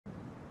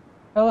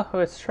Hello,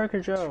 it's Trucker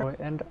Joe,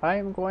 and I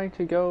am going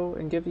to go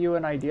and give you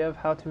an idea of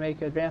how to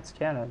make advanced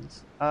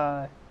cannons.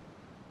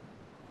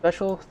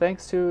 Special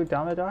thanks to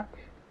Damadoc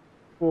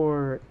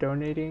for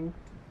donating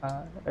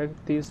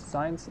these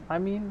designs. I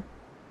mean,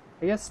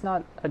 I guess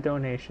not a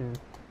donation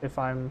if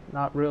I'm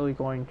not really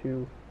going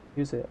to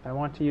use it. I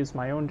want to use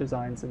my own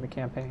designs in the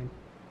campaign,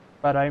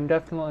 but I'm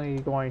definitely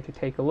going to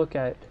take a look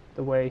at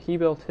the way he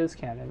built his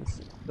cannons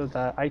so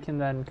that I can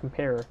then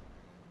compare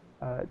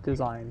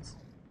designs.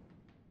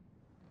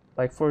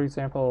 Like, for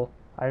example,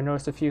 I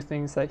noticed a few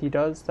things that he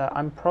does that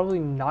I'm probably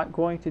not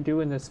going to do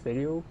in this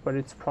video, but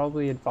it's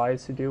probably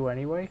advised to do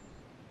anyway.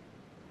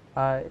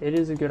 It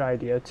is a good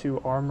idea to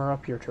armor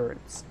up your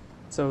turrets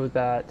so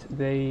that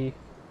when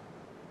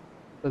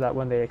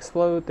they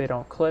explode, they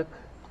don't clip.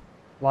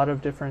 A lot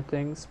of different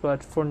things,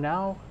 but for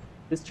now,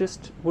 this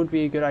just would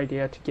be a good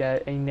idea to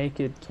get a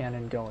naked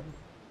cannon going.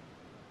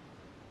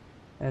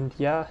 And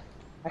yeah,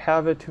 I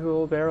have a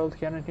dual-barreled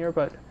cannon here,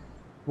 but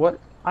what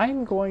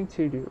I'm going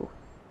to do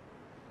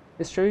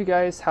is show you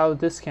guys how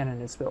this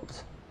cannon is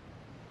built,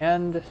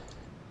 and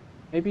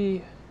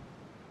maybe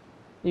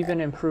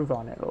even improve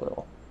on it a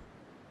little.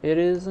 It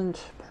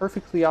isn't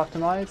perfectly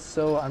optimized,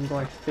 so I'm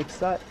going to fix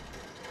that.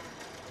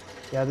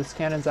 Yeah, this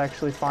cannon's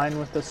actually fine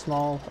with the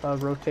small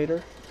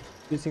rotator.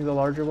 Using the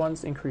larger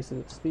ones increases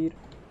its speed.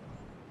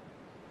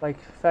 Like,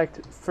 in fact,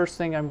 first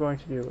thing I'm going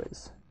to do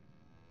is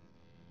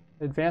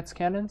advanced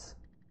cannons.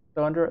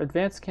 So under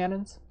advanced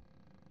cannons,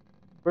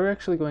 we're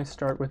actually going to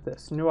start with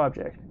this new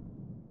object.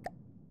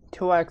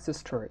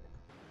 Two-axis turret.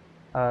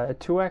 A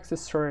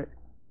two-axis turret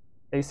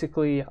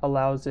basically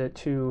allows it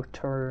to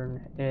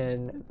turn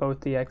in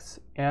both the X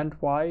and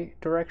Y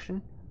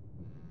direction.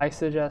 I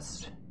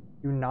suggest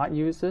you not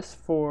use this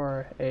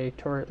for a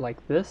turret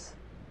like this,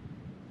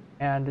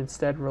 and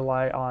instead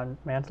rely on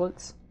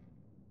mantlets.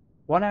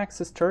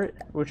 One-axis turret,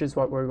 which is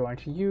what we're going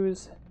to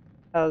use,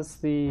 has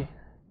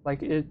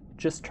it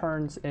just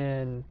turns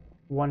in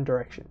one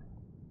direction.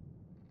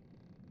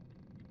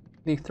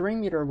 The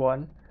 3-meter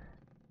one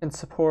can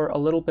support a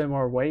little bit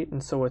more weight,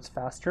 and so it's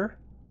faster.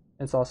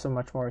 It's also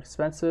much more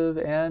expensive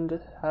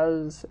and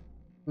has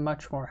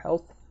much more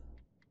health.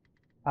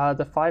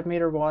 The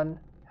 5-meter one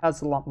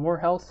has a lot more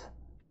health,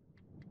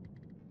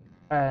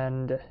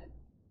 and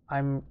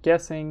I'm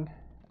guessing,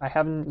 I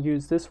haven't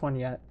used this one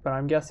yet, but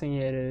I'm guessing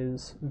it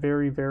is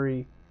very,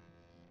 very,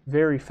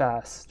 very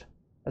fast,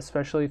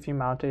 especially if you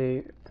mount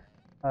a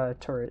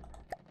turret.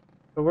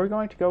 But we're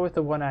going to go with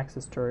the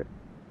one-axis turret,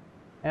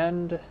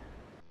 and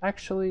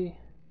actually,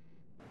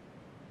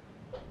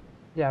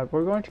 yeah,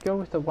 we're going to go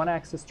with the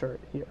one-axis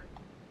turret here.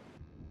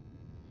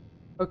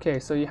 Okay,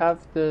 so you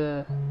have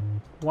the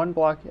one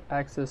block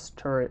axis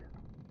turret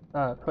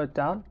put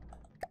down.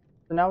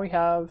 So now we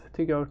have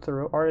to go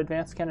through our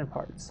advanced cannon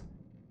parts,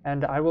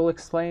 and I will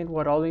explain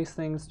what all these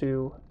things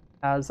do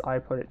as I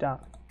put it down.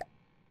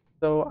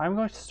 So I'm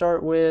going to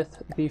start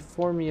with the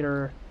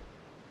 4-meter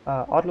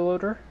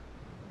autoloader.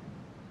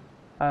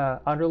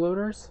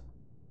 Autoloaders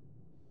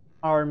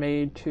are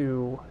made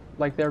to,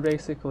 they're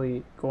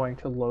basically going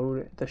to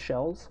load the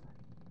shells.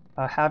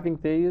 Having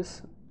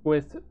these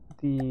with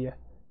the,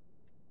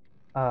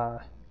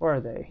 where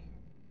are they?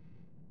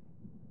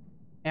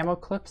 Ammo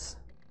clips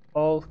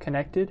all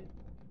connected.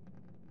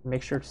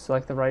 Make sure to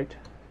select the right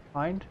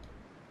kind.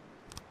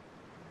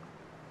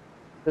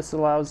 This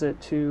allows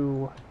it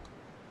to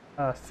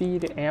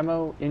feed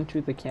ammo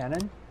into the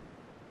cannon,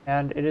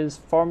 and it is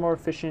far more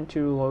efficient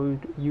to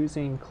load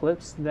using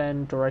clips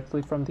than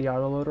directly from the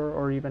autoloader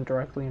or even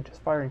directly into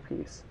firing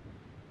piece.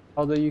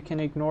 Although you can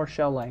ignore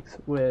shell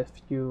length if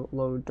you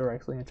load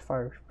directly into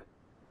fire.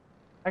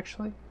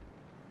 Actually,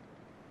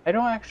 I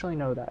don't actually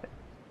know that,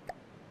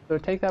 so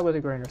take that with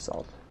a grain of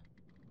salt.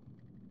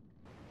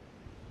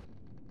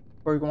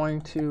 We're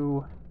going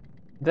to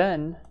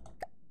then,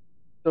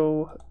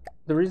 so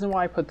the reason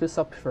why I put this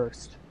up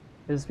first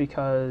is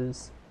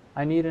because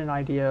I need an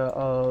idea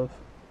of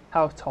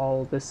how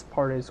tall this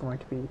part is going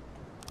to be.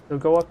 So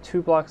go up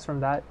 2 blocks from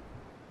that.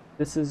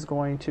 This is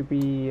going to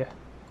be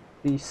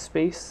the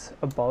space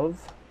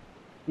above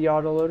the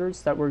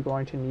autoloaders that we're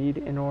going to need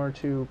in order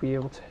to be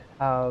able to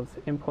have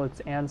inputs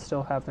and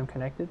still have them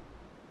connected.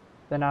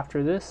 Then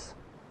after this,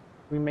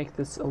 we make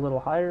this a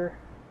little higher.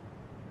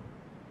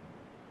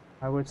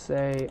 I would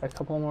say a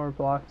couple more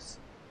blocks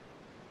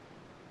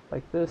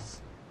like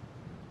this.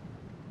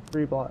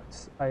 3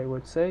 blocks, I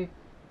would say.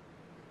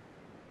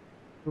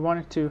 We want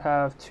it to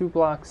have 2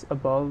 blocks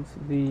above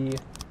the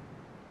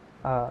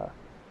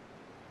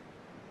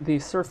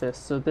surface,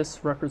 so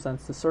this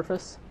represents the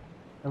surface.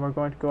 And we're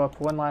going to go up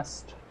one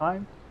last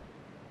time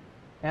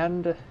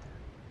and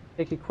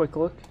take a quick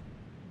look.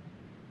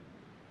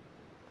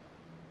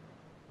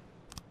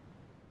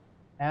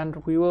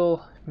 And we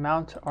will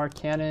mount our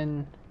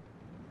cannon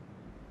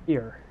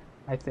here,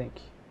 I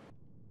think.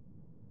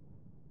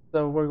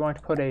 So we're going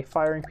to put a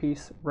firing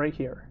piece right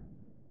here.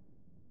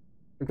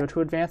 We go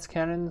to advanced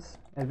cannons,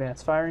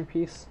 advanced firing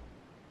piece.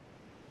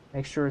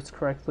 Make sure it's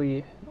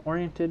correctly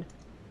oriented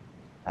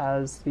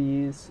as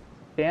these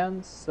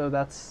stands, so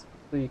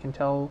you can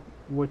tell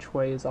which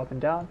way is up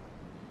and down.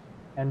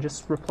 and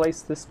just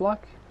replace this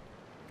block.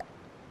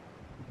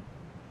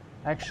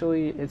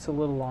 Actually, it's a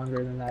little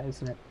longer than that,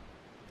 isn't it?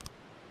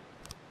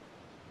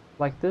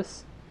 Like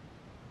this.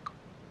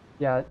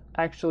 Yeah,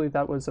 actually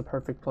that was a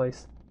perfect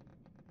place.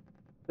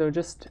 So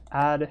just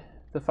add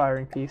the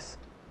firing piece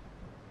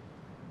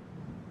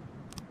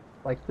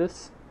like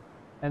this,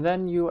 and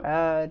then you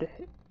add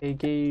a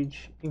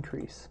gauge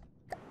increase.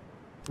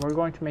 We're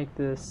going to make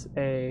this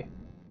a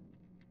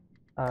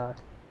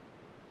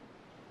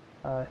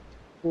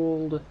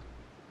cooled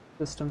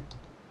system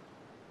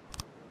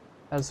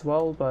as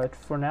well, but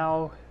for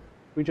now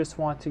we just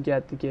want to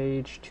get the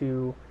gauge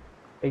to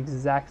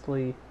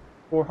exactly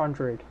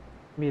 400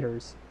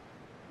 meters.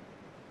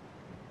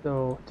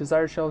 So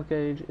desired shell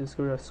gauge is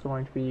just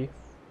going to be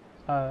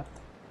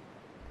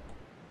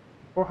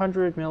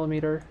 400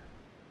 millimeter.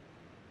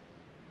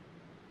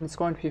 It's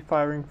going to be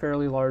firing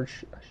fairly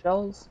large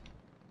shells.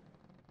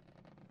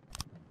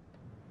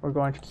 We're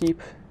going to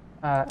keep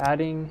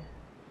adding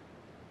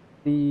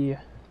the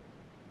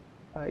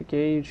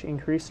gauge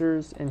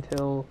increasers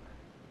until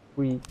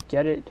we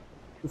get it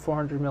to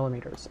 400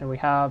 millimeters, and we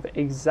have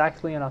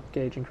exactly enough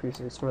gauge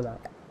increasers for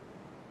that.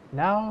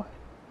 Now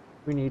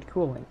we need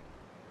cooling.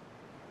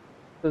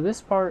 So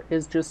this part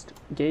is just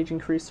gauge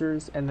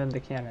increasers and then the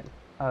cannon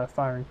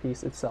firing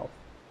piece itself.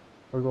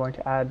 We're going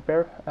to add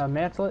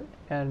mantlet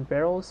and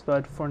barrels,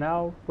 but for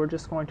now we're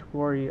just going to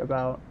worry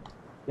about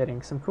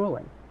getting some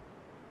cooling.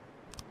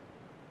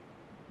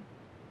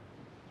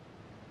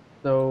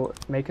 So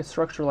make a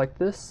structure like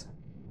this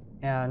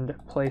and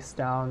place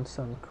down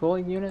some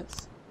cooling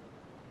units.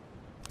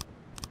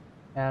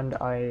 And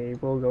I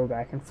will go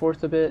back and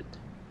forth a bit.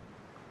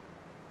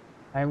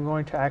 I'm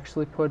going to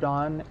actually put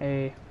on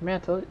a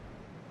mantlet.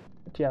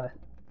 But yeah,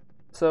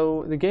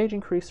 so the gauge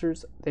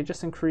increasers, they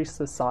just increase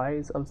the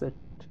size of the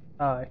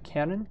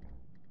cannon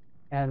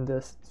and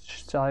the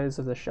size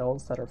of the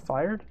shells that are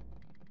fired.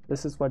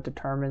 This is what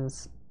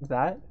determines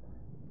that.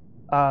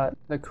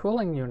 The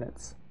cooling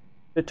units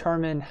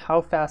determine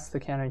how fast the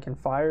cannon can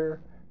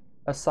fire,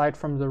 aside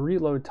from the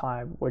reload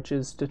time, which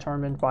is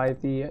determined by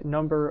the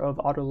number of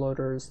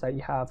autoloaders that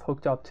you have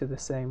hooked up to the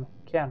same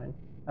cannon,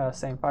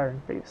 same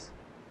firing piece.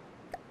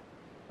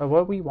 But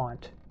what we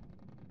want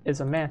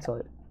is a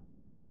mantlet.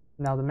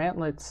 Now the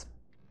mantlets,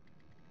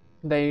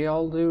 they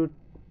all do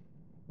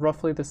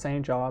roughly the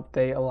same job.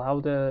 They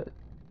allow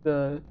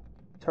the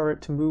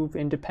turret to move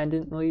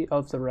independently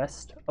of the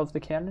rest of the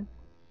cannon.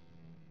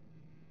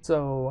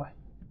 So,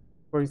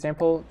 for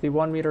example, the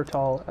 1 meter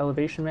tall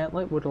elevation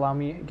mantlet would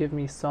give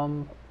me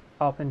some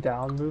up and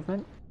down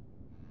movement.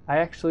 I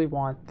actually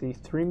want the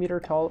 3 meter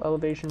tall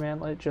elevation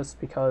mantlet just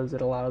because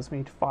it allows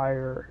me to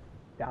fire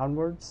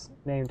downwards,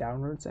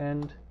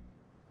 and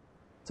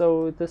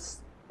so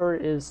this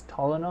turret is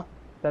tall enough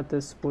that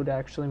this would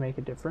actually make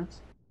a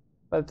difference.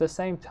 But at the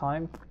same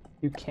time,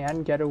 you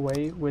can get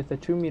away with a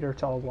 2 meter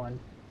tall one,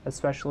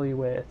 especially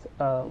with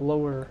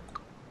lower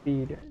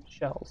speed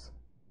shells.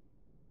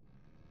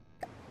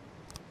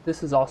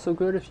 This is also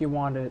good if you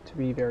want it to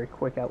be very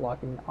quick at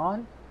locking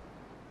on,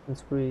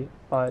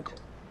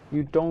 but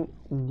you don't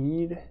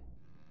need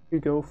to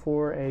go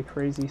for a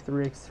crazy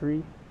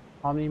 3x3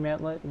 Omni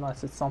mantlet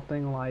unless it's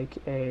something like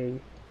I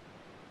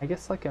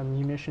guess like a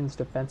munitions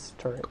defense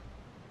turret,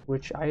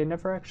 which I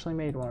never actually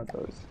made one of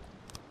those.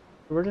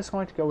 So we're just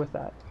going to go with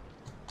that.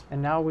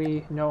 And now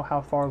we know how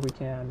far we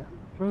can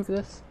move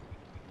this.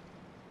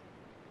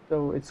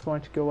 So it's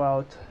going to go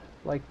out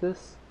like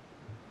this.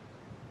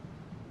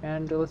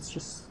 And let's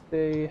just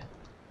say,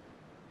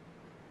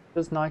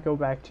 does not go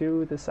back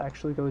 2, this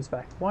actually goes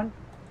back 1.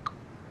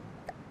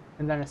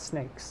 And then it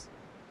snakes.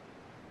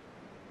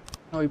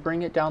 Now we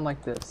bring it down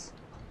like this.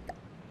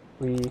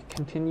 We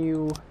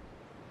continue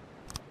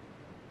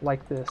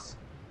like this.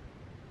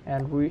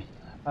 And we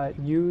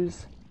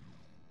use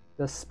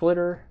the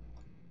splitter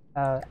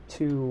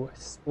to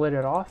split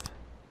it off.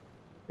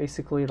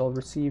 Basically it'll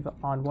receive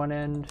on one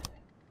end.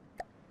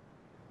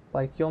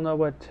 Like, you'll know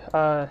what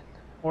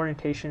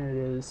orientation it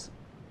is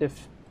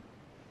if,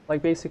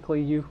 like,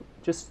 basically you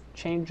just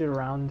change it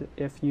around.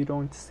 If you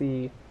don't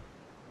see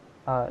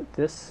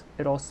this,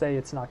 it'll say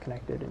it's not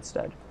connected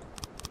instead.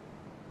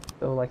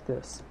 So like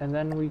this, and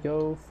then we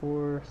go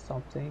for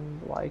something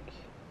like,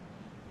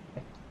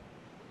 I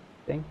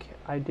think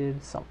I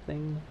did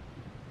something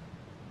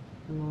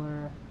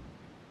similar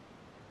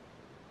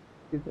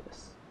to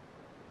this.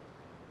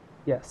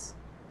 Yes.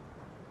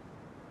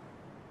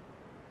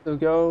 So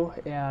go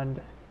and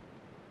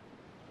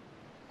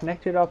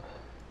connect it up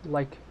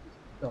like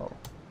so.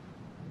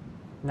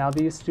 Now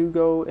these do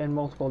go in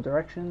multiple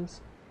directions,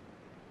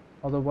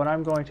 although what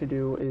I'm going to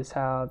do is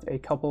have a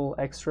couple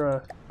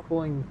extra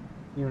cooling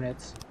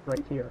units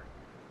right here.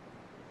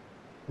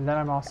 And then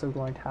I'm also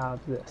going to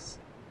have this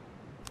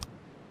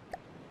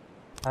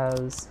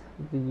as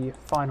the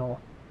final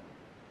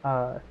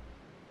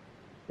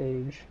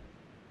stage.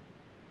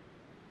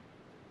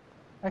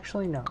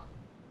 Actually, no.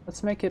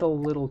 Let's make it a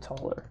little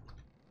taller.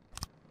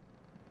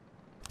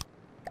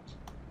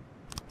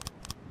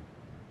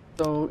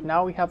 So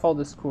now we have all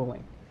this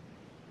cooling.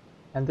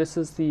 And this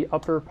is the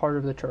upper part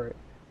of the turret.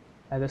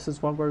 And this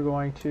is what we're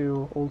going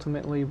to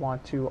ultimately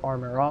want to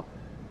armor up.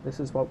 This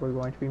is what we're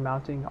going to be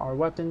mounting our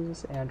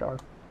weapons and our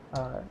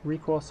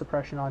recoil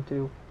suppression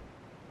onto.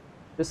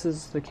 This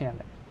is the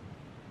cannon.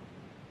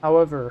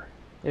 However,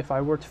 if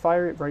I were to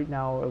fire it right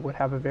now, it would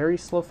have a very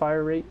slow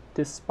fire rate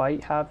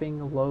despite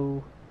having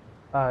low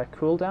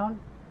cooldown.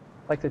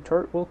 Like, the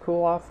turret will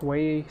cool off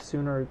way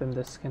sooner than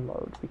this can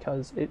load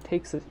because it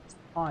takes its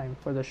time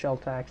for the shell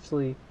to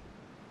actually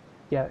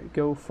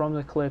go from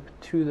the clip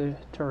to the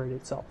turret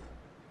itself.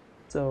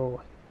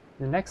 So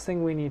the next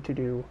thing we need to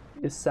do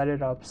is set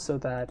it up so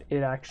that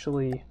it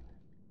actually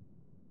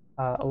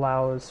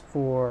allows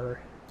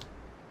for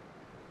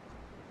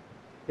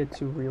it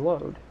to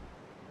reload.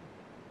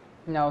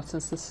 Now,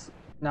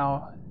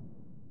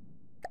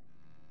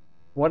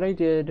 what I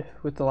did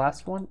with the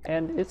last one,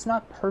 and it's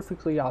not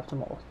perfectly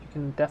optimal, you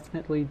can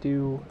definitely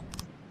do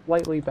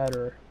slightly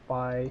better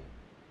by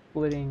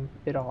splitting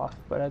it off,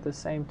 but at the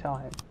same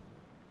time,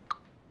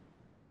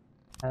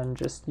 and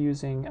just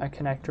using a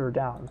connector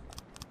down.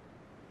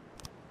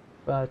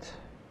 But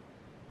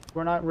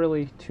we're not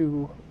really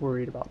too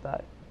worried about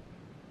that.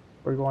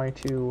 We're going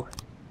to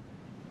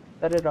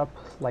set it up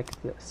like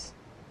this.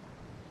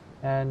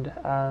 And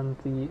on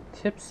the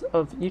tips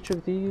of each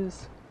of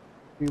these,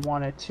 we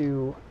want it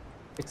to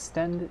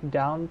extend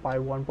down by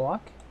 1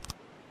 block,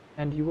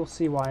 and you will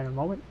see why in a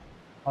moment.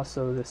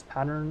 Also, this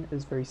pattern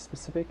is very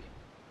specific.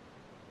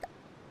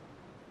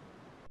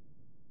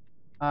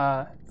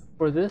 For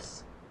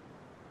this,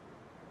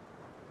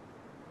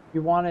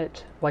 you want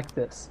it like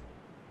this.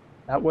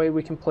 That way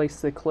we can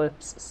place the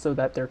clips so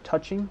that they're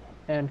touching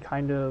and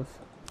kind of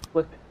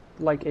flip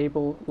like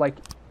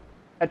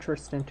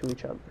Tetris into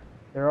each other.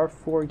 There are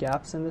 4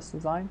 gaps in this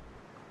design,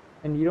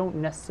 and you don't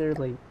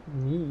necessarily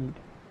need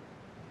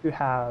to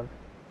have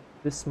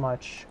this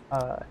much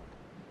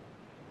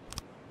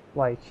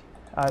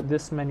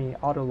this many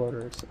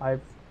autoloaders.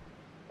 I've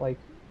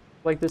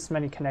like this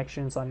many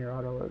connections on your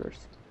autoloaders.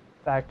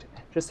 In fact,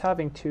 just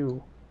having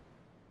 2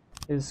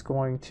 is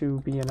going to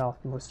be enough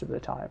most of the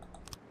time.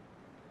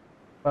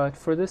 But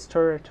for this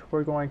turret,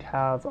 we're going to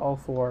have all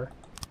 4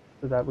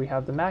 so that we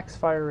have the max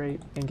fire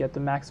rate and get the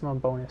maximum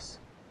bonus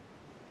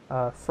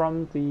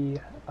from the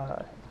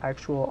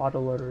actual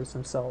autoloaders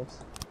themselves.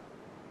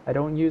 I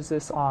don't use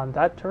this on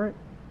that turret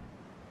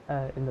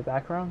in the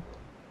background.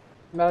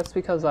 That's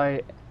because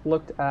I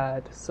looked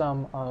at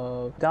some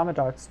of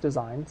Damadoc's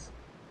designs,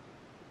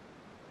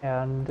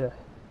 and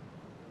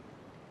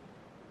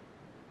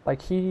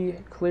like, he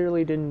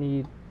clearly didn't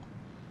need,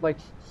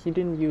 he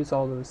didn't use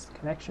all those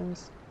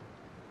connections.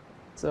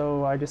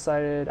 So I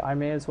decided I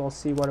may as well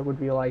see what it would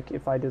be like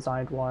if I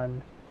designed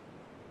one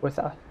with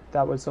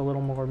that was a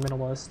little more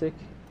minimalistic,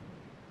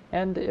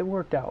 and it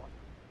worked out.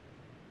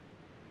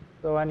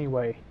 So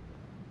anyway,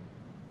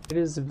 it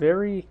is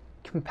very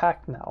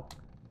compact now.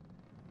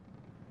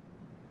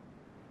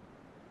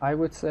 I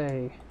would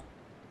say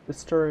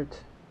this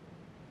turret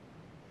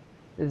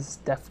is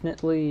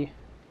definitely,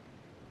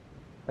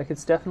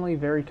 it's definitely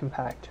very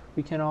compact.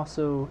 We can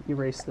also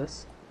erase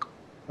this.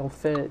 It'll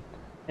fit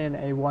in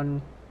a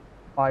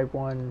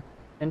 1x1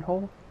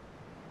 pinhole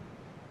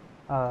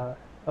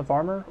of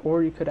armor,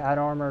 or you could add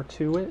armor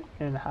to it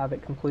and have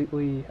it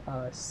completely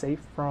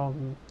safe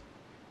from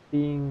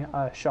being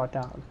shot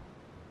down,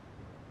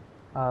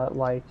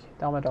 like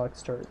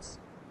Damadoc's turrets.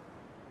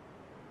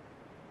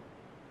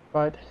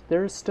 But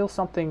there's still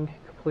something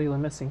completely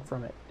missing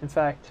from it. In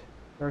fact,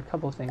 there are a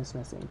couple of things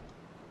missing.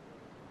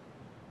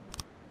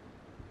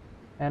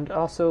 And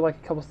also, a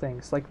couple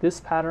things. Like this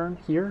pattern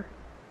here,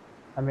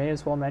 I may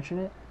as well mention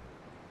it.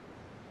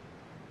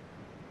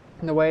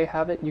 And the way I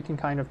have it, you can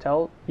kind of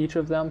tell each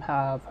of them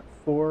have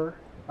 4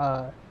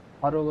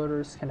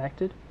 autoloaders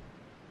connected.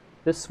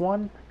 This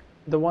one,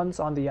 the ones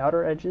on the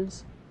outer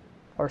edges,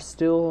 are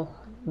still,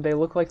 they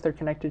look like they're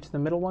connected to the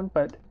middle one,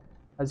 but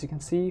as you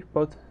can see,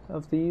 both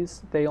of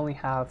these, they only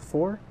have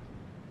 4.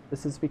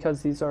 This is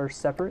because these are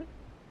separate.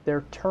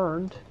 They're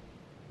turned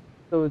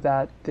so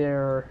that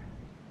they're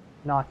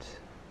not,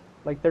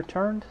 they're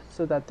turned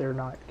so that they're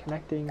not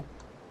connecting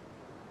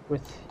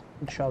with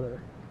each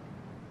other.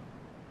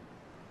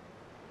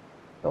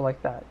 So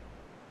like that.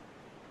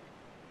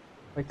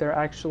 They're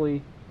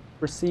actually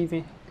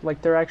receiving,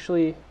 they're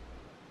actually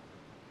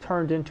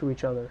turned into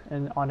each other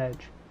and on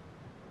edge.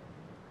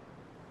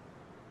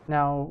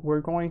 Now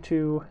we're going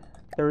to,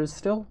 there is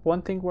still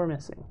one thing we're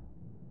missing.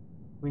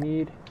 We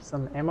need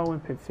some ammo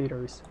and pip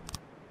feeders.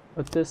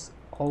 Put this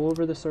all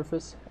over the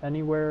surface,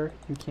 anywhere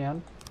you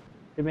can.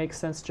 It makes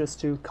sense just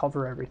to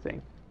cover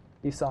everything.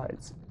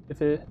 Besides,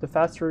 the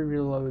faster it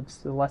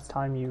reloads, the less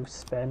time you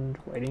spend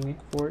waiting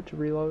for it to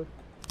reload.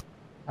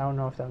 I don't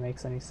know if that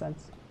makes any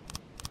sense.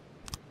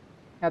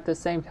 At the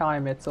same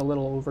time, it's a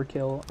little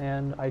overkill,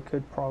 and I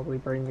could probably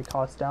bring the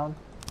cost down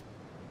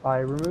by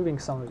removing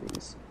some of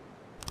these,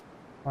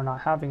 or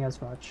not having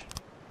as much,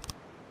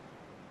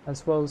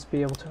 as well as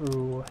be able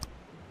to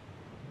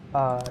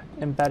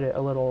embed it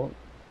a little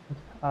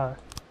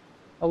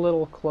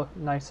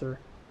nicer.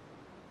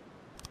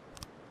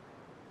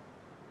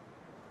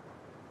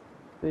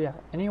 So yeah,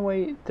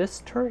 anyway,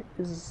 this turret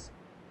is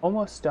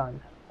almost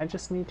done. I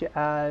just need to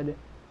add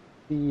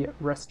the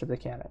rest of the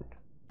cannon.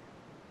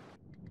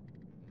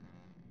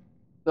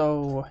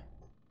 So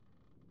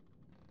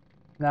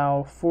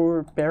now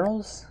for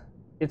barrels,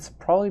 it's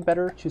probably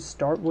better to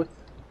start with,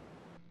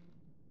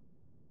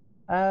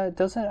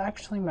 doesn't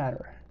actually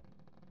matter.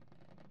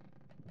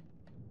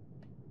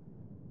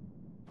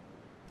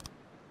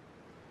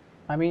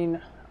 I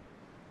mean,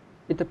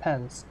 it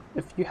depends.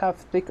 If you have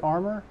thick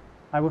armor,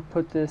 I would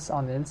put this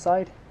on the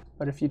inside,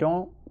 but if you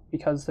don't,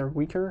 because they're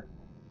weaker,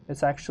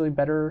 it's actually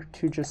better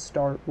to just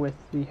start with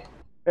the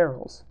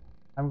barrels.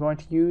 I'm going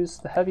to use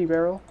the heavy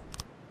barrel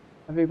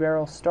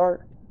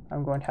start.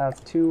 I'm going to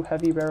have 2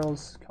 heavy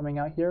barrels coming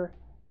out here,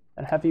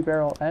 and heavy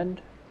barrel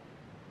end.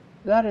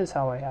 That is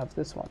how I have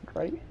this one,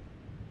 right?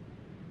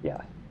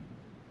 Yeah.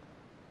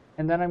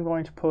 And then I'm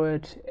going to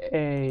put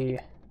a,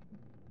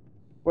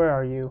 where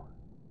are you?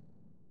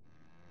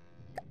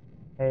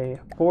 A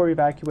bore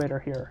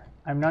evacuator here.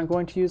 I'm not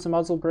going to use a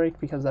muzzle brake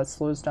because that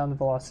slows down the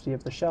velocity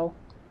of the shell,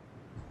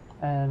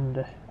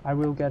 and I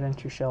will get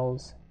into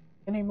shells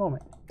in a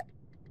moment.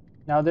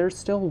 Now there's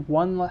still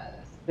one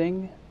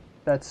thing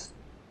that's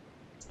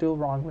still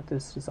wrong with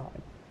this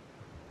design.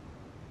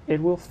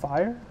 It will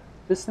fire.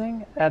 This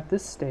thing at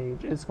this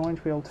stage is going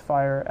to be able to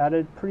fire at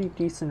a pretty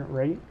decent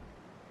rate,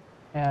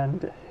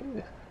 and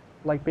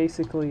like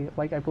basically,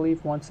 like I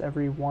believe once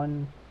every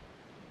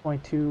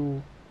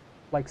 1.2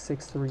 like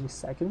 63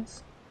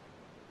 seconds,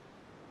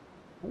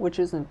 which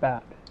isn't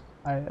bad.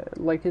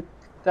 Like it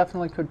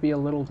definitely could be a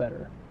little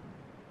better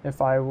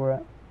if I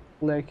were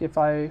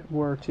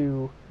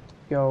to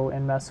go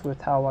and mess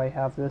with how I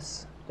have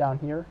this down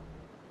here.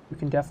 You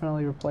can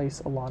definitely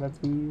replace a lot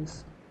of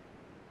these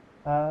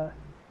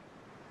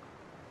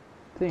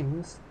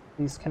things,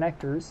 these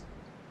connectors,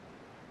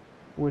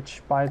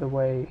 which by the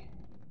way,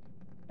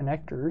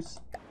 connectors,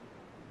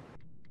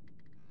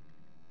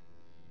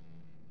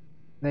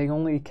 they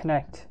only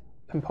connect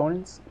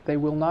components. They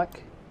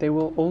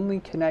will only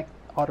connect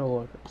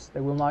autoloaders. They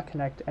will not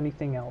connect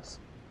anything else.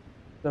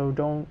 So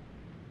don't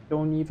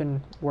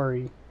even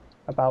worry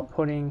about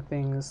putting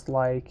things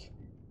like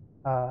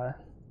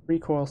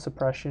recoil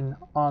suppression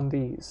on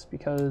these,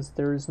 because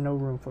there is no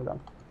room for them.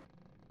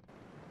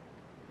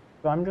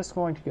 So I'm just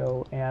going to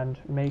go and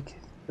make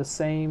the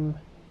same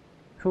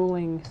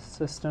cooling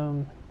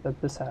system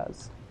that this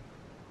has.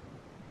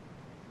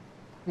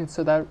 And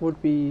so that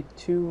would be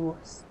 2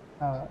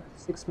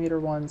 6-meter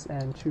ones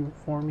and 2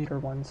 4-meter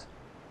ones.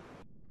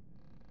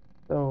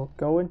 So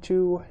go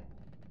into,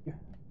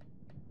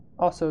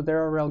 also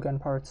there are railgun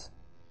parts.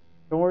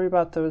 Don't worry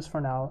about those for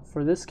now.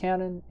 For this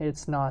cannon,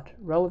 it's not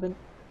relevant.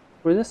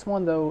 For this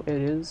one though, it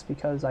is,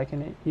 because I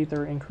can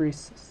either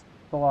increase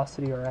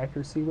velocity or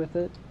accuracy with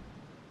it,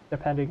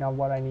 depending on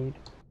what I need.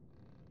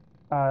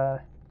 Now,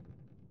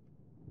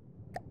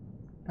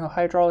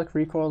 hydraulic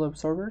recoil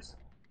absorbers.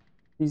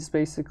 These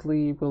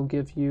basically will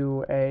give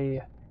you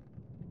a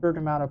certain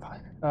amount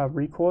of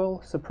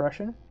recoil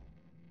suppression,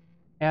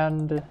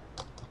 and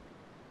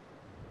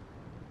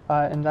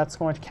that's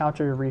going to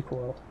counter your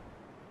recoil.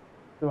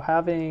 So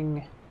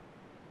having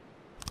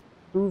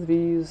 2 of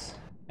these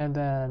and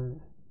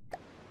then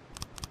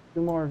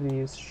 2 more of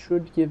these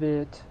should give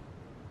it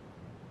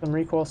some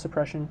recoil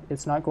suppression.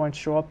 It's not going to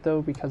show up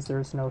though because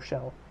there's no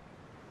shell.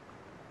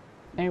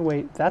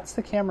 Anyway, that's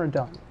the camera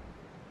done.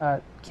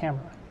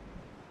 Camera?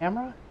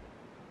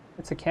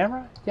 It's a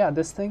camera? Yeah,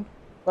 this thing.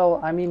 Well,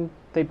 I mean,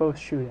 they both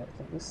shoot at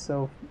things,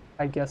 so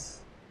I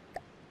guess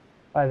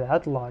by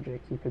that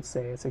logic you could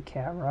say it's a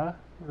camera,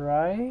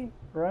 right?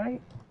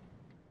 Right?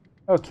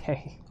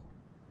 Okay.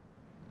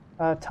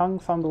 Tongue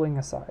fumbling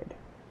aside.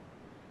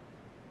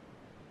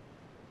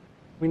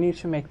 We need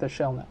to make the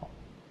shell now.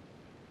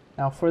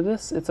 Now for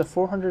this, it's a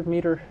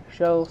 400-meter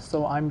shell,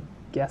 so I'm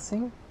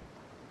guessing.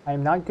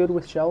 I'm not good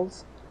with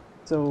shells,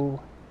 and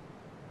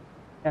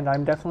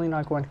I'm definitely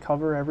not going to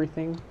cover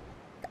everything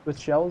with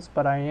shells,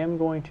 but I am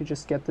going to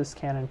just get this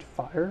cannon to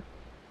fire,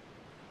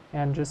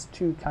 and just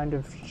to kind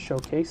of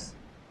showcase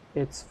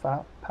its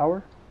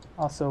power.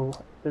 Also,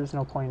 there's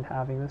no point in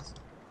having this.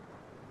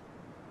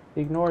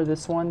 Ignore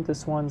this one.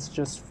 This one's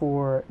just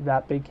for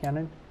that big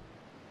cannon,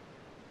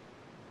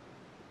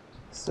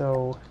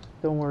 so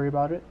don't worry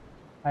about it.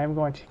 I am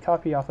going to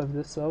copy off of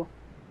this though.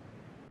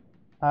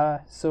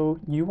 So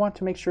you want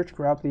to make sure to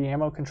grab the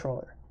ammo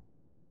controller.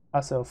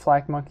 Also,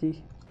 Flag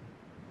Monkey.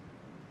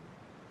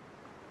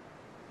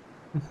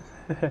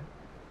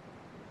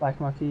 Black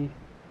Monkey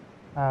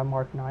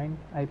Mark 9,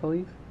 I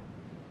believe.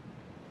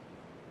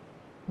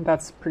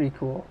 That's pretty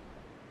cool.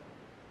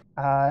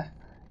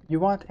 You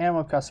want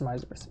ammo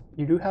customizers.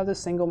 You do have the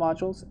single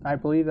modules. I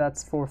believe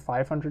that's for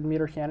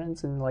 500-meter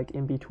cannons and like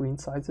in between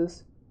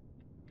sizes.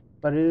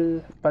 But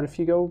if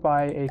you go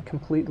by a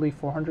completely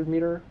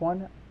 400-meter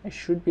one, I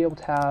should be able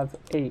to have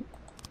 8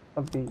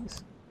 of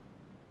these.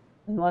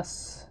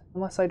 Unless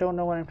I don't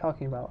know what I'm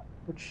talking about,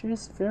 which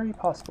is very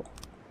possible.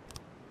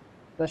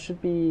 That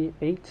should be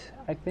 8,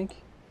 I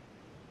think.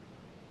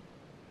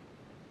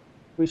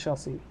 We shall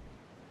see.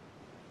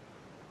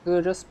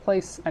 So just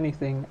place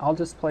anything. I'll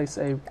just place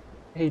a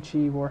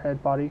HE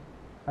warhead body.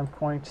 I'm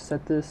going to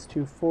set this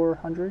to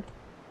 400.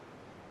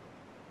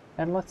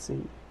 And let's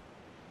see.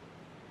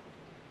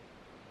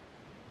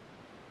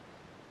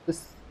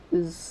 This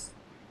is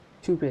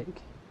too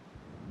big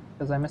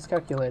because I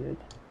miscalculated.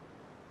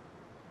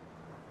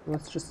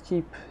 Let's just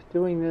keep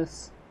doing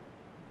this.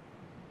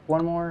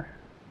 One more.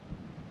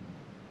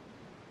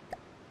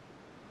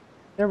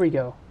 There we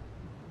go.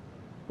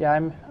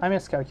 Yeah, I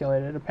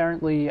miscalculated.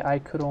 Apparently I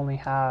could only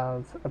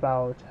have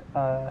about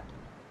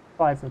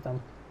 5 of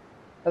them.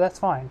 But that's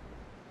fine.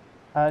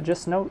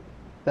 Just note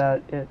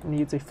that it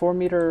needs a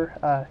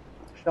 4-meter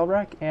shell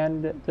rack,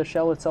 and the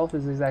shell itself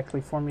is exactly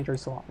 4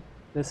 meters long.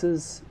 This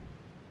is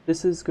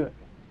good.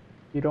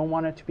 You don't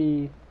want it to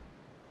be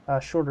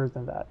shorter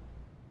than that.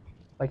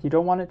 Like, you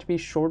don't want it to be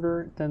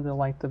shorter than the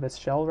length of its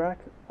shell rack,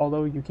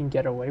 although you can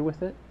get away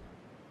with it.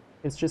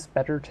 It's just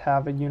better to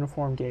have a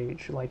uniform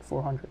gauge, like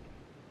 400.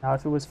 Now,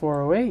 if it was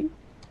 408,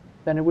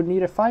 then it would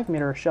need a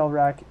 5-meter shell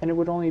rack, and it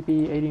would only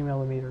be 80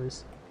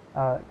 millimeters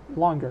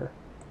longer,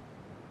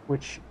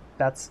 which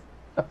that's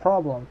a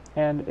problem,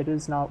 and it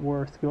is not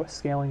worth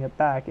scaling it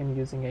back and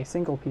using a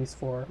single piece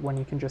for when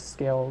you can just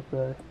scale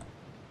the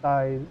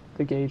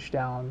gauge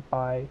down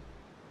by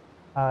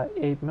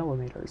 8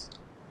 millimeters.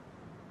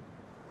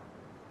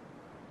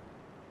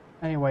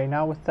 Anyway,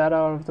 now with that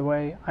out of the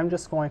way, I'm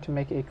just going to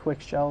make a quick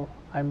shell.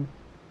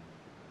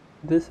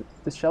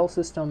 The shell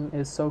system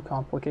is so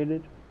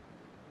complicated,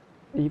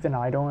 even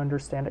I don't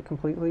understand it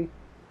completely.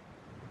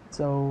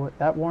 So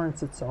that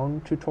warrants its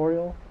own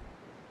tutorial,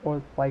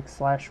 or like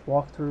slash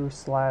walkthrough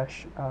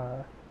slash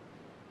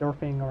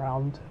derping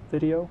around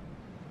video.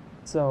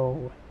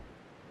 So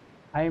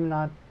I am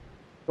not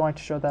going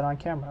to show that on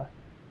camera.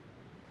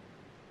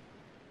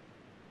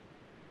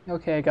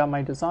 Okay, I got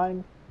my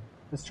design.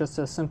 It's just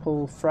a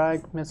simple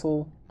frag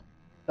missile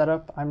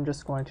setup. I'm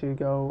just going to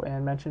go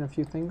and mention a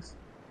few things.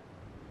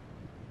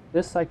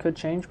 This I could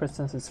change, but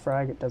since it's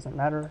frag, it doesn't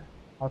matter.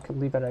 I could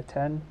leave it at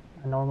 10.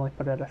 I normally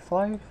put it at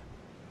 5.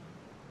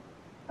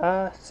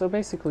 So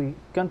basically,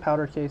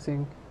 gunpowder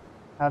casing.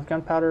 I have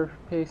gunpowder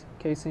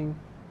casing.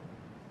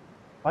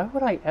 Why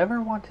would I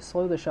ever want to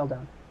slow the shell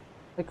down?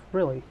 Like,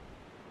 really?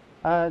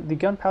 The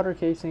gunpowder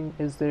casing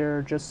is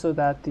there just so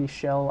that the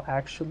shell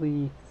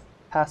actually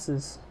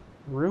passes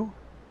through.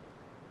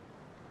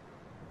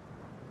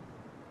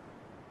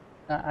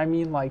 I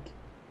mean, like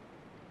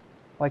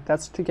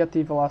that's to get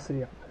the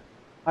velocity up.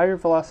 Higher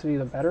velocity,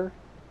 the better.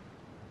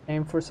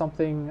 Aim for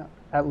something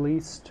at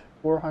least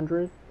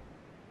 400.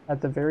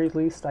 At the very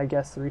least, I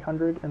guess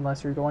 300,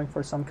 unless you're going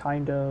for some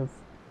kind of,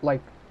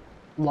 like,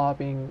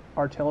 lobbing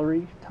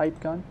artillery type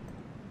gun.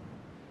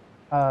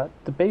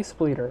 The base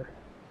bleeder.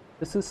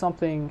 This is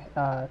something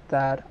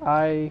that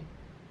I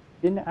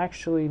didn't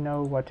actually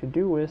know what to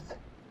do with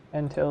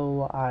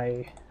until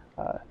I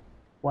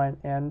went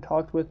and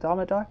talked with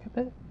Domadoc a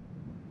bit.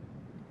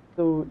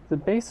 So the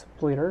base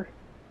bleeder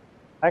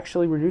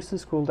actually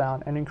reduces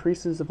cooldown and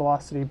increases the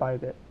velocity by a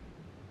bit.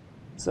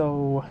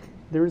 So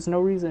there is no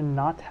reason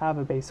not to have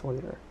a base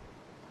bleeder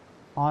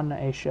on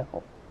a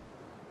shell.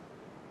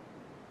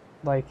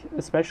 Like,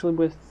 especially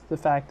with the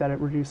fact that it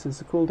reduces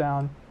the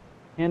cooldown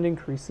and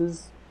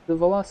increases the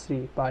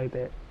velocity by a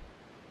bit.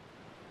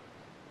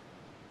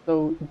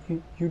 So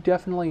you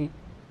definitely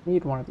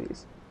need one of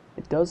these.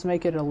 It does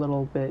make it a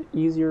little bit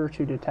easier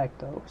to detect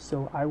though,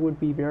 so I would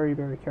be very,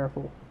 very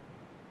careful.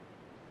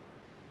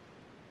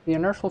 The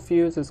inertial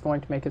fuse is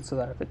going to make it so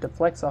that if it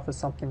deflects off of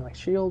something like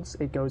shields,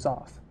 it goes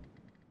off.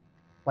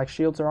 Like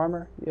shields or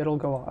armor, it'll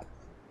go off.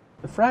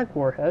 The frag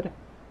warhead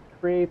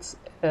creates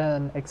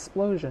an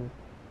explosion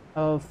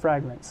of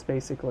fragments,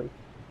 basically.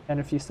 And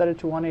if you set it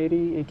to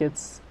 180, it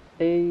gets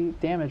a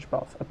damage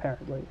buff,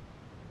 apparently.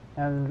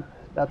 And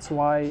that's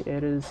why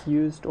it is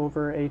used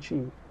over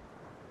HE.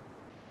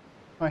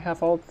 I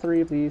have all 3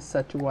 of these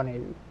set to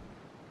 180.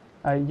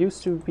 It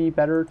used to be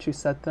better to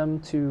set them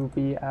to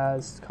be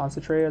as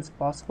concentrated as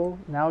possible.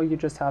 Now you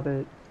just have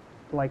it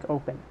like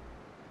open.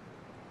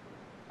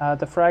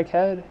 The frag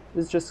head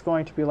is just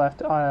going to be left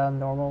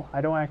normal.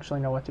 I don't actually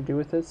know what to do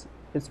with this.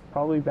 It's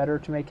probably better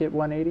to make it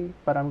 180,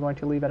 but I'm going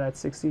to leave it at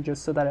 60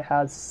 just so that it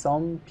has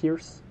some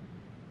piercing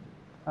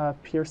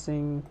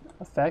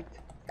effect.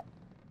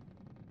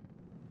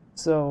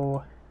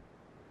 So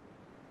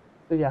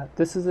yeah,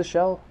 this is the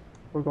shell.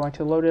 We're going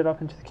to load it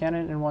up into the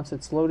cannon, and once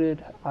it's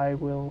loaded, I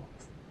will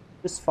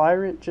just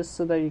fire it just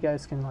so that you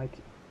guys can like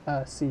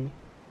see.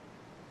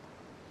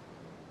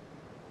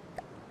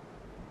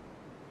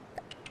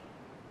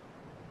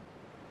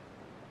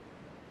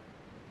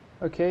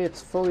 Okay,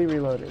 it's fully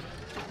reloaded.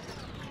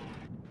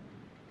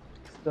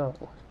 So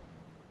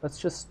let's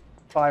just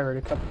fire it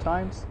a couple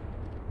times.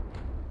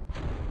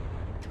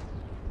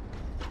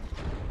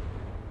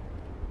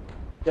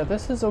 Yeah,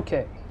 this is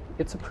okay.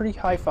 It's a pretty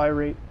high fire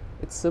rate.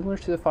 It's similar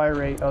to the fire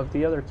rate of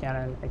the other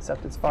cannon,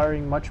 except it's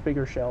firing much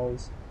bigger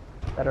shells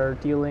that are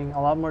dealing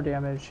a lot more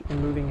damage and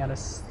moving at a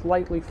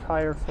slightly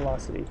higher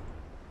velocity.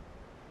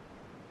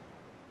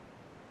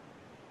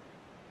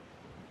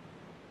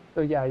 So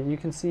So yeah, you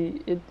can see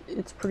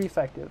it's pretty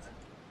effective.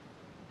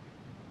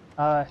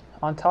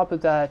 On top of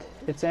that,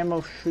 its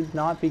ammo should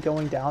not be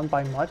going down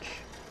by much,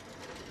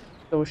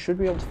 so it should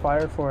be able to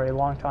fire for a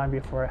long time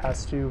before it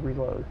has to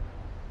reload.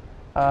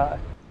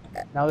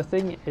 Now the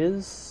thing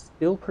is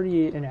still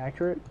pretty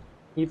inaccurate,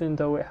 even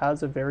though it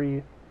has a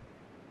very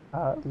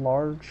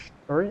large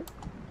turret.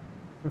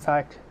 In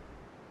fact,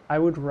 I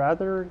would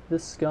rather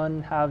this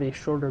gun have a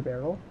shorter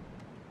barrel.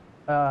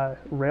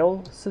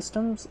 Rail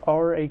systems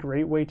are a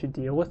great way to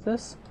deal with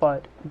this,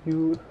 but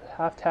you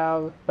have to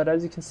have, but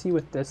as you can see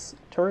with this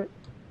turret,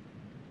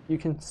 you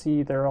can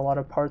see there are a lot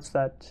of parts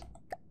that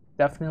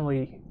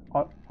definitely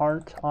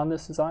aren't on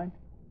this design.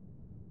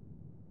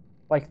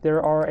 Like,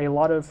 there are a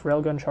lot of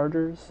railgun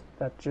chargers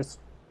that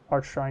just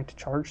are trying to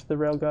charge the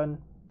railgun.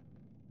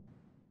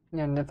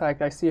 And in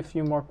fact, I see a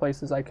few more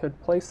places I could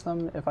place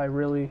them if I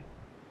really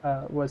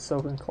was so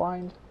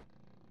inclined.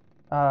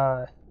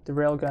 The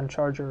railgun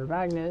charger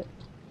magnet,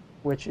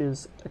 which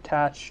is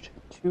attached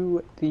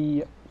to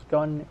the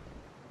gun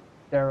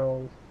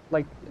barrel,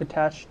 like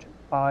attached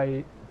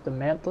by the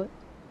mantlet.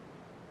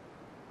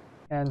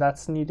 And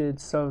that's needed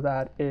so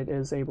that it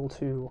is able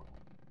to,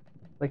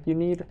 like, you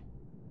need,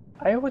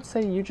 I would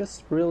say you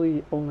just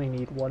really only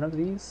need one of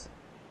these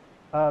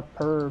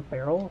per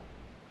barrel.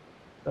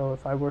 So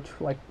if I were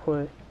to like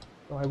put,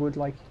 so I would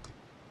like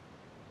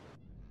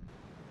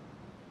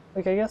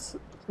I guess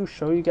to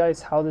show you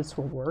guys how this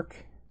will work,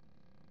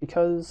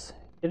 because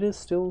it is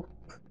still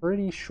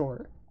pretty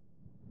short.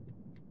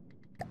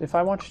 If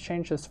I want to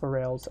change this for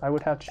rails, I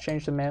would have to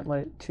change the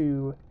mantlet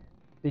to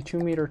the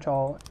 2-meter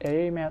tall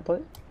AA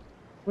mantlet,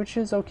 which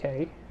is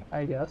okay,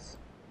 I guess.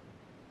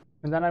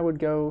 And then I would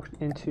go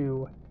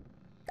into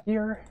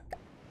here,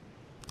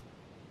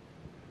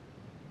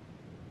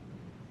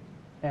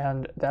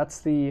 and that's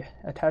the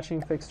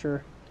attaching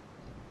fixture.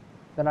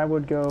 Then I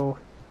would go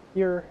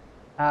here,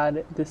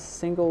 add this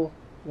single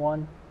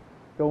one,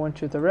 go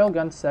into the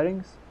railgun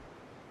settings,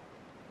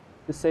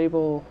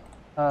 disable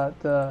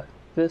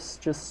this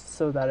just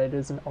so that it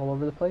isn't all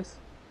over the place.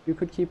 You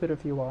could keep it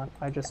if you want,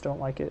 I just don't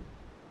like it.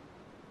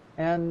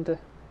 And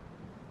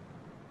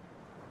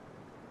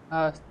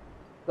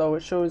so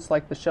it shows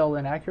like the shell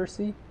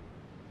inaccuracy.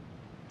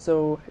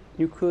 So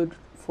you could,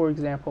 for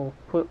example,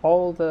 put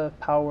all the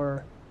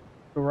power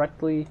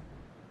directly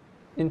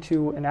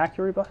into an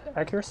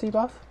accuracy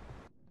buff,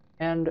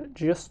 and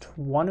just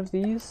one of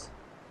these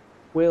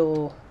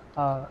will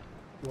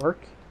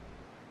work.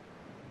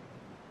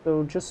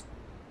 So just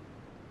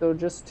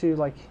to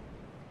like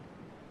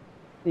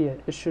see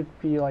it, it should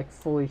be like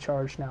fully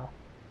charged now.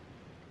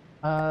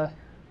 At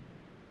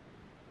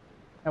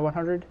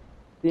 100,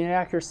 the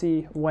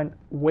inaccuracy went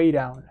way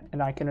down,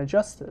 and I can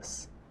adjust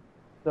this.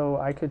 So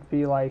I could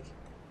be like,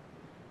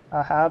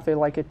 have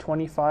like a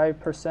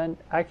 25%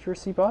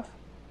 accuracy buff.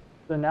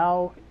 So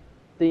now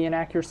the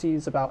inaccuracy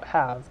is about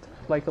halved,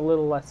 like a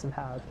little less than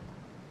halved.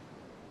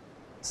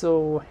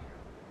 So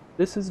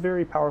this is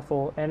very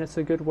powerful, and it's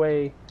a good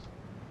way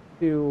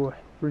to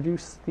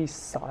reduce the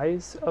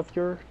size of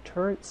your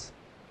turrets,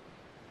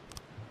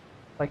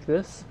 like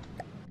this.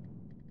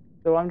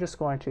 So I'm just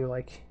going to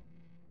like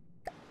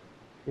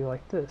do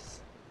like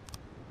this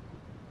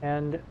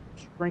and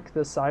shrink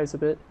the size a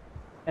bit,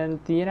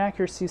 and the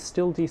inaccuracy is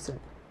still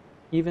decent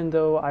even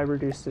though I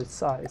reduced its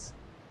size.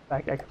 In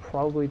fact, I could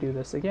probably do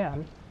this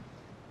again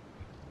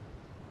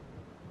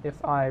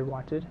if I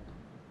wanted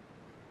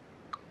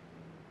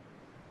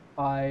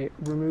by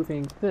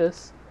removing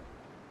this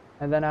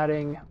and then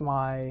adding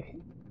my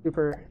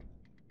super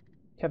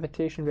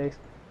cavitation base.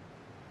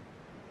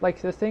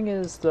 Like, the thing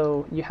is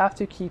though, you have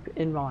to keep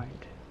in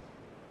mind,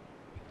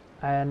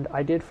 and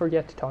I did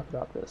forget to talk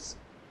about this,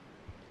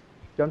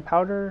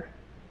 gunpowder,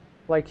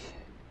 like,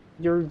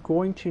 you're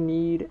going to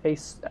need a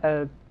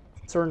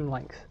certain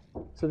length.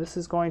 So this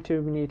is going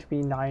to need to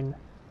be 9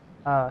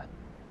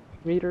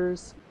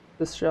 meters.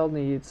 This shell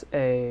needs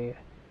a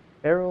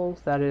barrel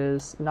that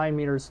is 9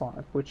 meters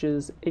long, which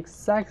is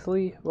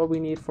exactly what we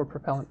need for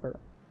propellant burn.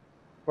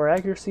 For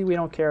accuracy, we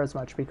don't care as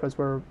much because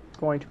we're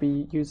going to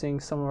be using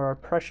some of our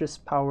precious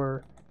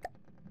power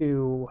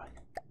to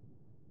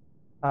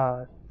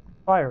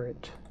fire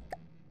it.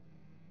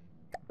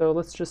 So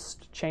let's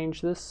just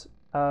change this,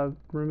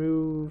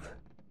 remove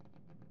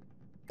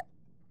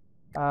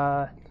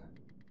a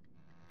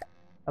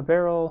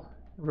barrel,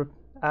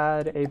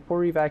 add a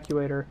bore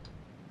evacuator.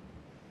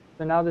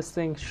 So now this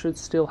thing should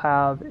still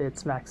have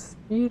its max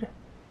speed,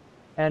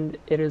 and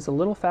it is a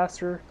little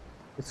faster.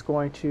 It's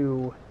going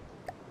to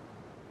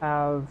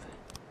have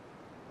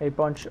a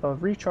bunch of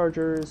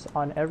rechargers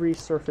on every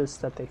surface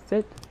that they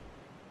fit.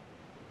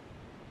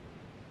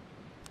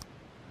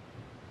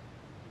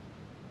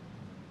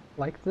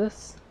 Like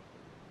this.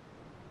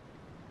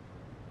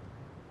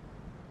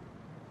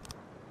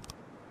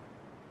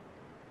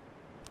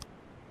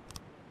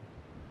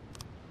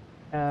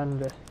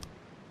 And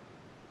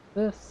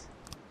this.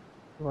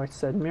 Like I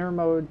said, mirror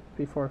mode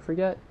before I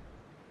forget.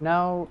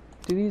 Now,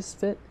 do these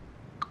fit?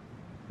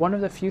 One of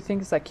the few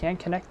things that can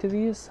connect to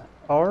these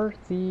are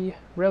the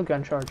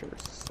railgun chargers.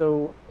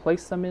 So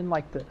place them in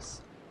like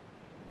this.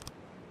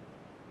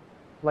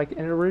 Like,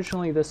 and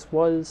originally this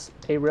was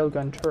a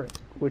railgun turret,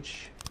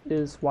 which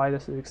is why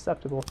this is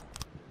acceptable.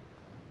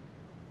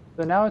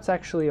 So now it's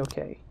actually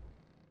okay.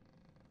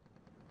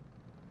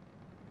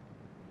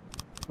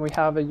 We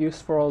have a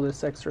use for all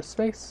this extra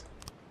space.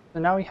 So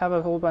now we have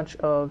a whole bunch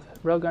of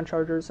railgun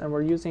chargers, and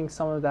we're using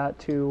some of that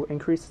to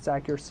increase its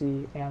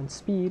accuracy and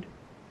speed.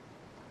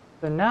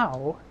 So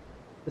now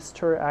this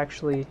turret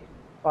actually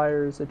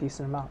fires a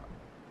decent amount.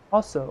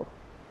 Also,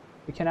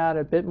 we can add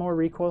a bit more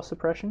recoil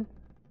suppression.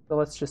 So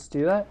let's just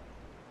do that.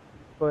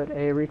 Put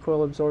a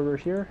recoil absorber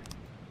here.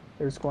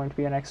 There's going to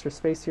be an extra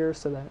space here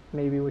so that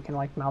maybe we can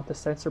like mount the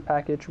sensor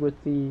package with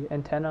the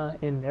antenna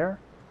in there.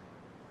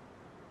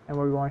 And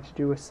we're going to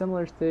do a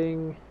similar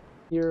thing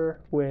here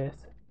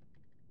with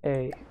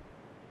a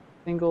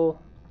single.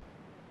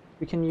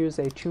 We can use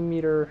a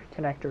 2-meter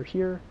connector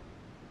here,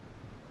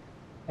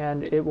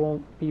 and it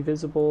won't be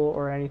visible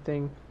or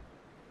anything.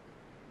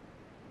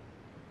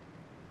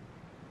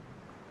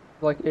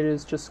 Like, it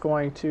is just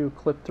going to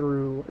clip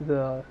through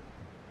the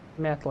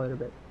mantlet a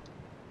bit.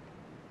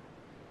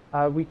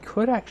 We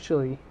could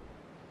actually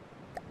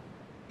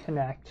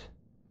connect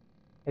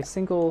a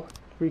single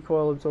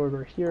recoil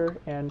absorber here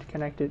and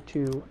connect it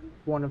to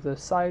one of the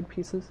side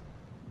pieces.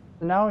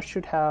 So now it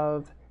should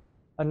have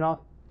enough.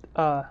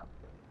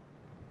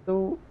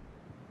 So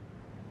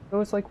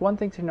it's like one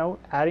thing to note: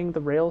 adding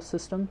the rail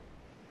system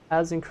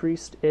has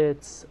increased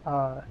its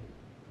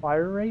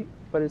fire rate,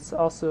 but it's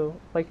also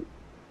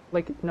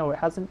no, it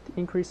hasn't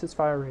increased its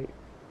fire rate.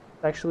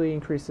 It actually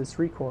increased its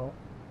recoil,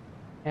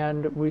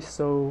 and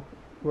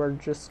we're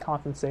just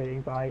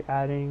compensating by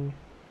adding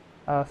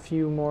a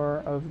few more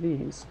of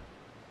these.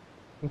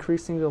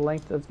 Increasing the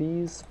length of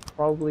these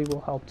probably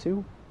will help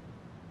too.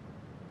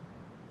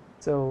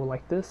 So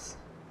like this.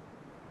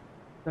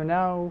 So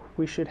now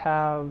we should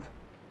have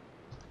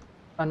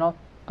enough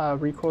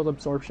recoil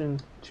absorption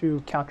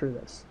to counter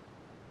this.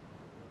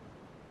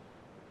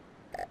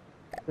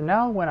 So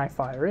now when I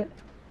fire it,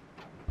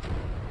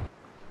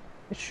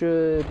 it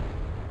should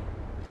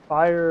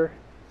fire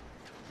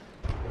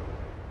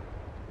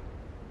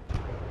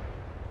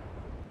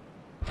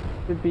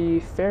should be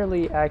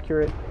fairly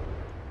accurate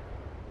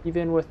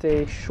even with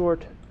a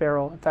short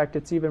barrel. In fact,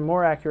 it's even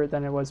more accurate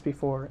than it was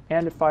before,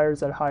 and it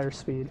fires at a higher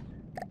speed.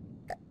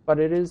 But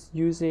it is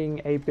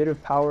using a bit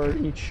of power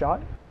each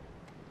shot.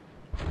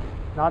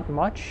 Not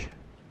much,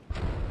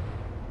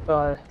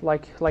 but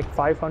like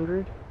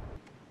 500.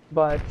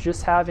 But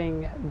just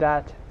having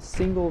that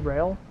single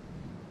rail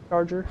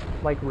charger,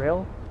 like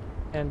rail,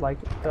 and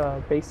like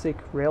the basic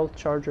rail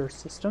charger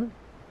system,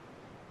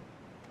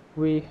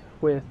 with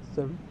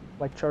the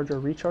like charger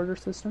recharger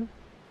system,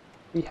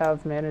 we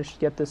have managed to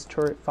get this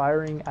turret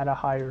firing at a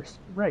higher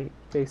rate,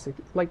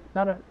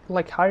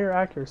 like higher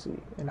accuracy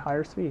and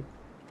higher speed.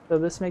 So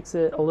this makes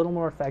it a little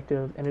more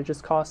effective, and it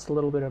just costs a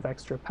little bit of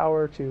extra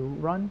power to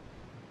run.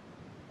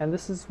 And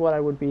this is what I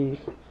would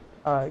be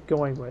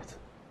going with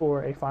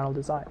for a final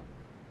design.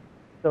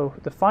 So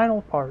the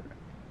final part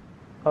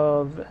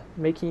of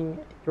making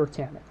your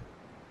cannon.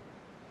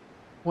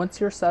 Once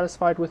you're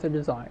satisfied with a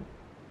design,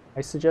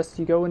 I suggest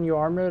you go and you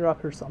armor it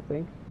up or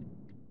something.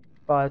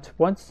 But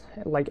once,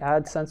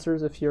 add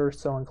sensors if you're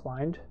so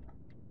inclined.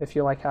 If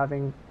you like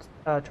having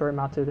turret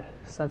mounted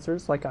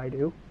sensors like I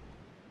do.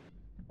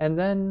 And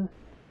then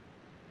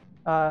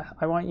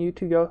I want you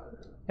to go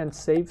and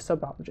save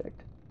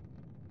sub-object.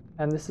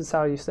 And this is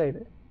how you save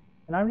it.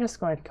 And I'm just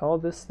going to call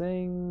this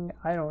thing,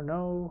 I don't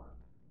know.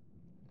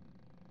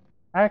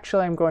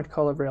 Actually, I'm going to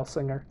call it Rail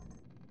Slinger.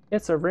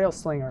 It's a rail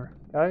slinger,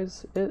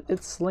 guys.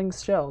 It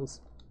slings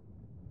shells.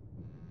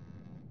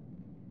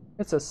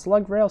 It's a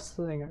slug rail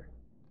slinger.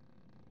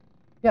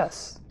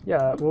 Yes,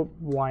 yeah, well,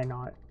 why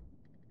not?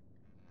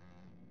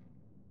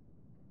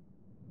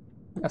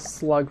 A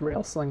slug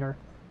rail slinger.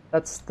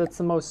 That's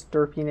the most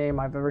derpy name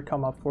I've ever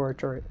come up for a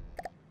turret.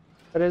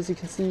 But as you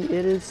can see,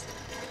 it is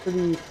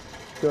pretty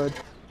good.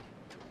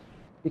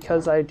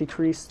 Because I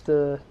decreased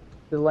the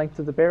length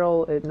of the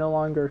barrel, it no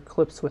longer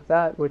clips with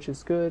that, which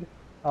is good.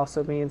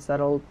 Also means that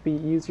it'll be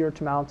easier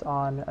to mount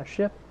on a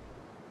ship.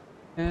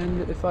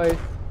 And if I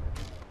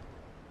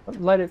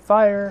let it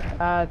fire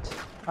at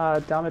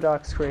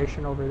Damadoc's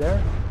creation over there,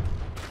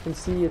 you can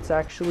see it's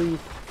actually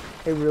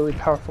a really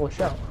powerful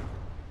shell,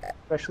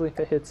 especially if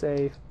it hits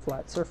a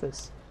flat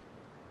surface.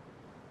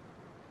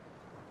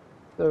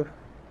 So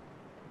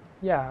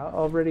yeah,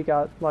 already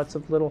got lots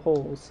of little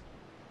holes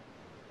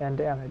and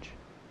damage.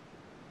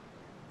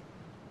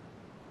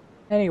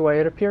 Anyway,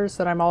 it appears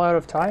that I'm all out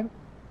of time.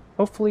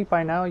 Hopefully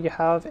by now you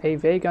have a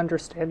vague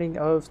understanding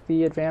of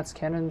the advanced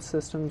cannon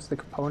systems, the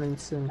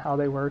components, and how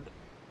they work.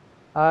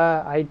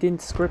 I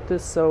didn't script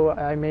this, so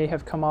I may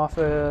have come off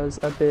as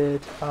a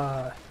bit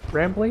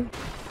rambly.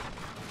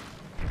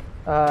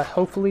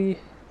 Hopefully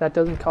that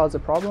doesn't cause a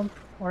problem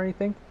or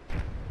anything.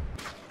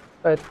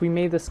 But we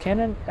made this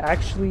cannon. It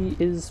actually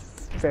is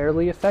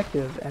fairly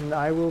effective, and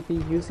I will be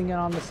using it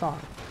on the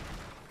song.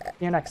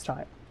 See you next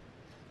time.